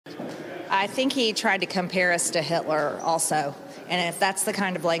I think he tried to compare us to Hitler also. And if that's the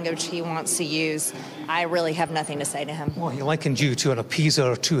kind of language he wants to use, I really have nothing to say to him. Well, he likened you to an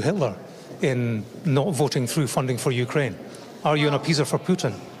appeaser to Hitler in not voting through funding for Ukraine. Are you an appeaser for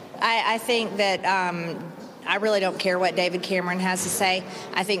Putin? I think that I really don't care what David Cameron has to say.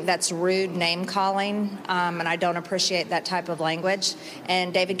 I think that's rude name-calling, and I don't appreciate that type of language.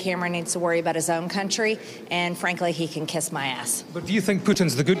 And David Cameron needs to worry about his own country, and frankly, he can kiss my ass. But do you think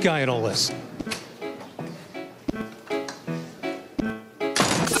Putin's the good guy in all this?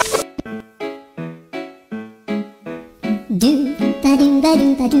 Do ba do ba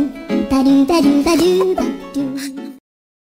do ba do ba do ba do ba do ba.